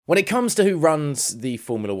When it comes to who runs the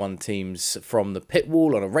Formula One teams from the pit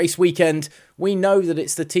wall on a race weekend, we know that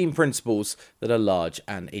it's the team principals that are large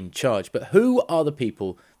and in charge. But who are the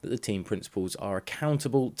people that the team principals are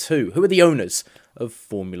accountable to? Who are the owners of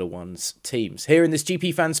Formula One's teams? Here in this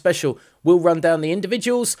GP Fan Special, we'll run down the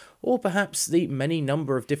individuals or perhaps the many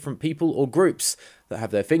number of different people or groups that have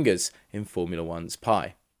their fingers in Formula One's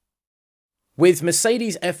pie. With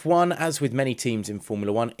Mercedes F1, as with many teams in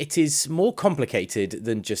Formula One, it is more complicated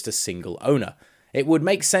than just a single owner. It would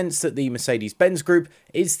make sense that the Mercedes-Benz Group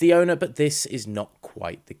is the owner, but this is not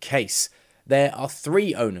quite the case. There are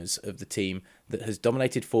three owners of the team that has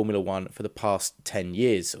dominated Formula One for the past 10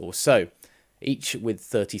 years or so, each with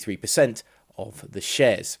 33% of the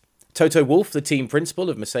shares. Toto Wolff, the team principal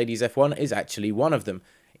of Mercedes F1, is actually one of them.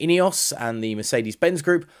 Ineos and the Mercedes-Benz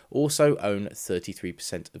Group also own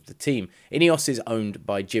 33% of the team. Ineos is owned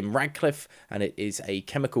by Jim Ratcliffe, and it is a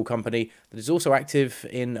chemical company that is also active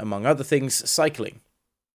in, among other things, cycling.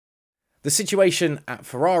 The situation at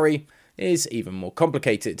Ferrari is even more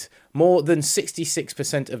complicated. More than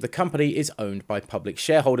 66% of the company is owned by public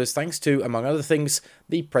shareholders, thanks to, among other things,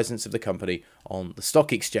 the presence of the company on the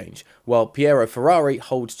stock exchange, while Piero Ferrari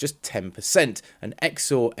holds just 10%, and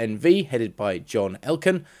Exor NV, headed by John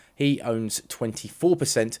Elkann, he owns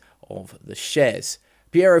 24% of the shares.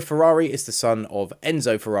 Piero Ferrari is the son of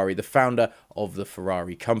Enzo Ferrari, the founder of the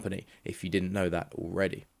Ferrari company, if you didn't know that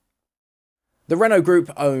already. The Renault Group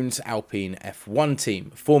owns Alpine F1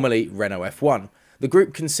 team, formerly Renault F1. The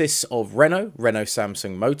group consists of Renault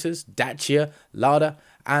Samsung Motors, Dacia, Lada,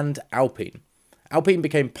 and Alpine. Alpine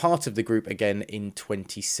became part of the group again in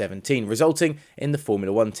 2017, resulting in the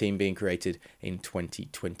Formula One team being created in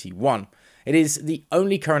 2021. It is the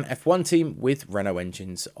only current F1 team with Renault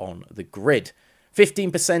engines on the grid.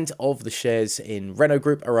 15% of the shares in Renault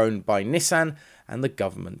Group are owned by Nissan and the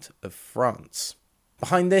government of France.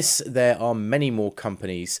 Behind this, there are many more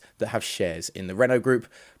companies that have shares in the Renault Group,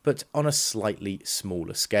 but on a slightly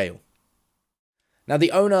smaller scale. Now,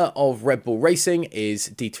 the owner of Red Bull Racing is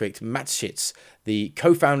Dietrich Mateschitz, the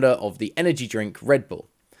co-founder of the energy drink Red Bull.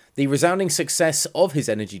 The resounding success of his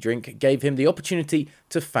energy drink gave him the opportunity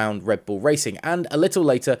to found Red Bull Racing and a little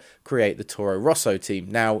later create the Toro Rosso team,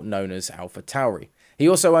 now known as AlphaTauri. He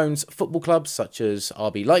also owns football clubs such as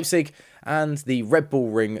RB Leipzig and the Red Bull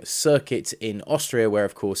Ring circuit in Austria, where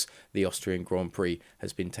of course the Austrian Grand Prix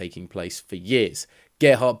has been taking place for years.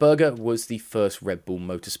 Gerhard Berger was the first Red Bull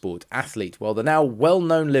Motorsport athlete, while the now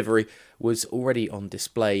well-known livery was already on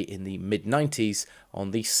display in the mid-90s on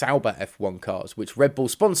the Sauber F1 cars, which Red Bull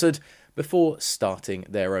sponsored before starting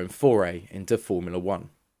their own foray into Formula One.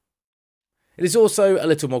 It is also a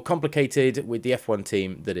little more complicated with the F1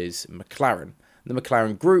 team that is McLaren. The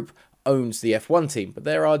McLaren Group owns the F1 team, but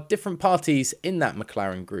there are different parties in that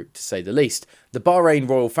McLaren Group, to say the least. The Bahrain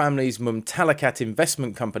royal family's Mumtalakat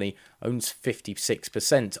investment company owns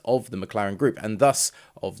 56% of the McLaren Group, and thus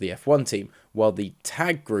of the F1 team, while the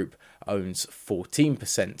TAG Group owns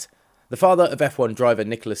 14%. The father of F1 driver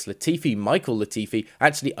Nicholas Latifi, Michael Latifi,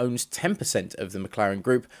 actually owns 10% of the McLaren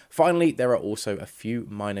Group. Finally, there are also a few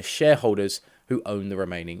minor shareholders who own the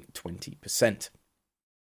remaining 20%.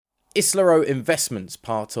 Islaro Investments,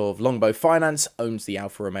 part of Longbow Finance, owns the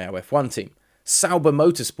Alfa Romeo F1 team. Sauber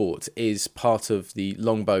Motorsport is part of the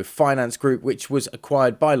Longbow Finance Group, which was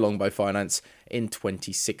acquired by Longbow Finance in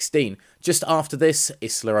 2016. Just after this,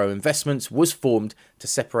 Islaro Investments was formed to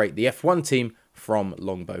separate the F1 team from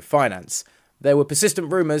Longbow Finance. There were persistent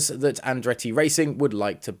rumours that Andretti Racing would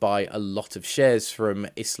like to buy a lot of shares from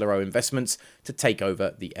Islaro Investments to take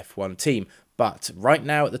over the F1 team, but right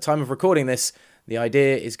now, at the time of recording this, the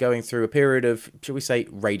idea is going through a period of, shall we say,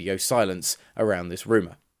 radio silence around this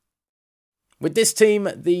rumour. With this team,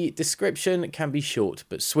 the description can be short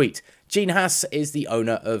but sweet. Gene Haas is the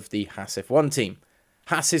owner of the Haas F1 team.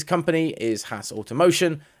 Haas's company is Haas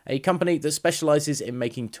Automotion, a company that specialises in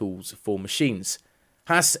making tools for machines.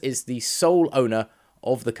 Haas is the sole owner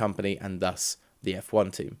of the company and thus the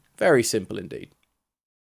F1 team. Very simple indeed.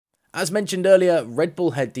 As mentioned earlier, Red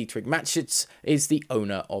Bull head Dietrich Mateschitz is the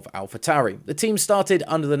owner of AlphaTauri. The team started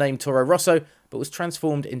under the name Toro Rosso, but was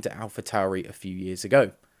transformed into AlphaTauri a few years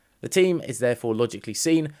ago. The team is therefore logically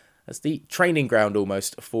seen as the training ground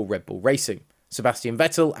almost for Red Bull Racing. Sebastian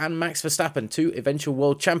Vettel and Max Verstappen, two eventual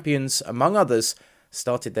world champions among others,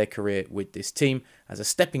 started their career with this team as a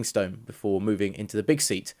stepping stone before moving into the big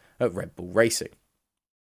seat at Red Bull Racing.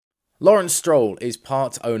 Lawrence Stroll is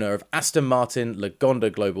part owner of Aston Martin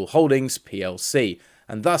Lagonda Global Holdings plc,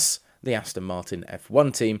 and thus the Aston Martin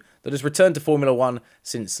F1 team that has returned to Formula One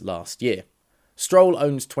since last year. Stroll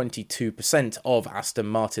owns 22% of Aston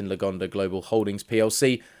Martin Lagonda Global Holdings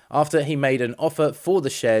plc, after he made an offer for the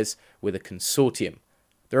shares with a consortium.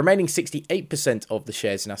 The remaining 68% of the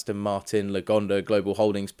shares in Aston Martin Lagonda Global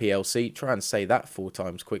Holdings plc, try and say that 4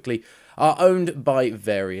 times quickly, are owned by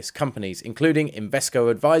various companies, including Invesco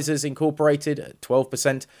Advisors Incorporated at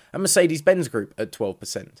 12% and Mercedes-Benz Group at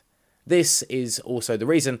 12%. This is also the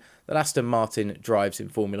reason that Aston Martin drives in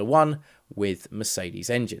Formula 1 with Mercedes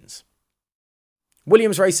engines.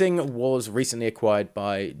 Williams Racing was recently acquired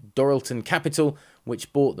by Dorilton Capital,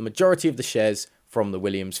 which bought the majority of the shares from the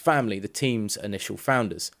Williams family, the team's initial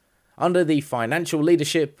founders. Under the financial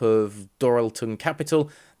leadership of Dorilton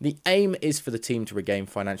Capital, the aim is for the team to regain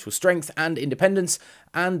financial strength and independence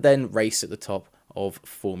and then race at the top of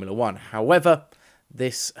Formula 1. However,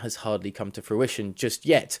 this has hardly come to fruition just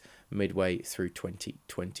yet, midway through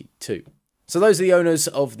 2022. So those are the owners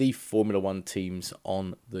of the Formula 1 teams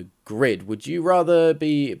on the grid. Would you rather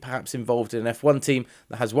be perhaps involved in an F1 team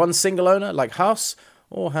that has one single owner like Haas,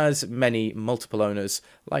 or has many multiple owners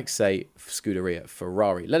like, say, Scuderia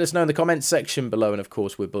Ferrari? Let us know in the comments section below, and of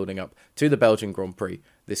course we're building up to the Belgian Grand Prix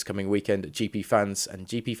this coming weekend at GP Fans and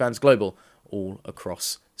GP Fans Global all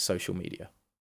across social media.